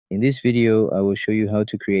In this video, I will show you how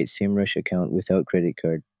to create Semrush account without credit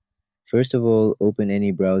card. First of all, open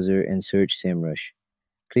any browser and search Semrush.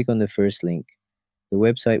 Click on the first link. The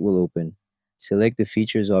website will open. Select the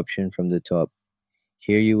features option from the top.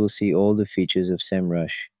 Here you will see all the features of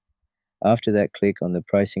Semrush. After that, click on the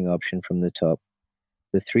pricing option from the top.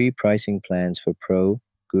 The three pricing plans for Pro,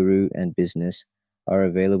 Guru, and Business are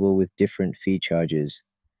available with different fee charges.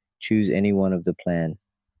 Choose any one of the plan.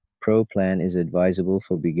 Pro plan is advisable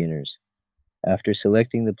for beginners. After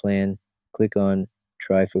selecting the plan, click on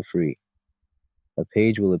Try for free. A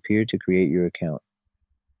page will appear to create your account.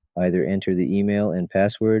 Either enter the email and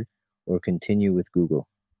password or continue with Google.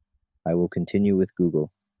 I will continue with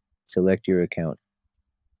Google. Select your account.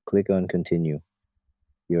 Click on Continue.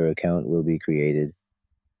 Your account will be created.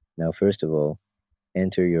 Now, first of all,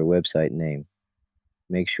 enter your website name.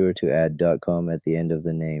 Make sure to add .com at the end of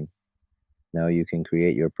the name. Now you can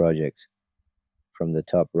create your projects. From the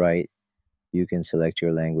top right, you can select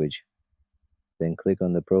your language. Then click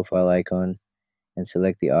on the profile icon and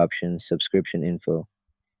select the option Subscription Info.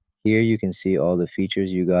 Here you can see all the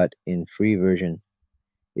features you got in free version.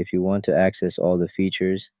 If you want to access all the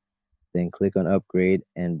features, then click on Upgrade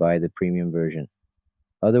and buy the premium version.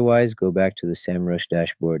 Otherwise, go back to the Semrush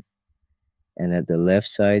dashboard, and at the left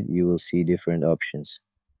side you will see different options.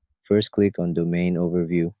 First, click on Domain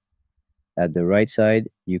Overview. At the right side,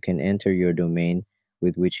 you can enter your domain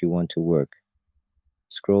with which you want to work.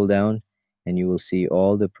 Scroll down and you will see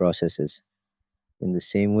all the processes. In the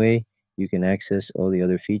same way, you can access all the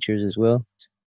other features as well.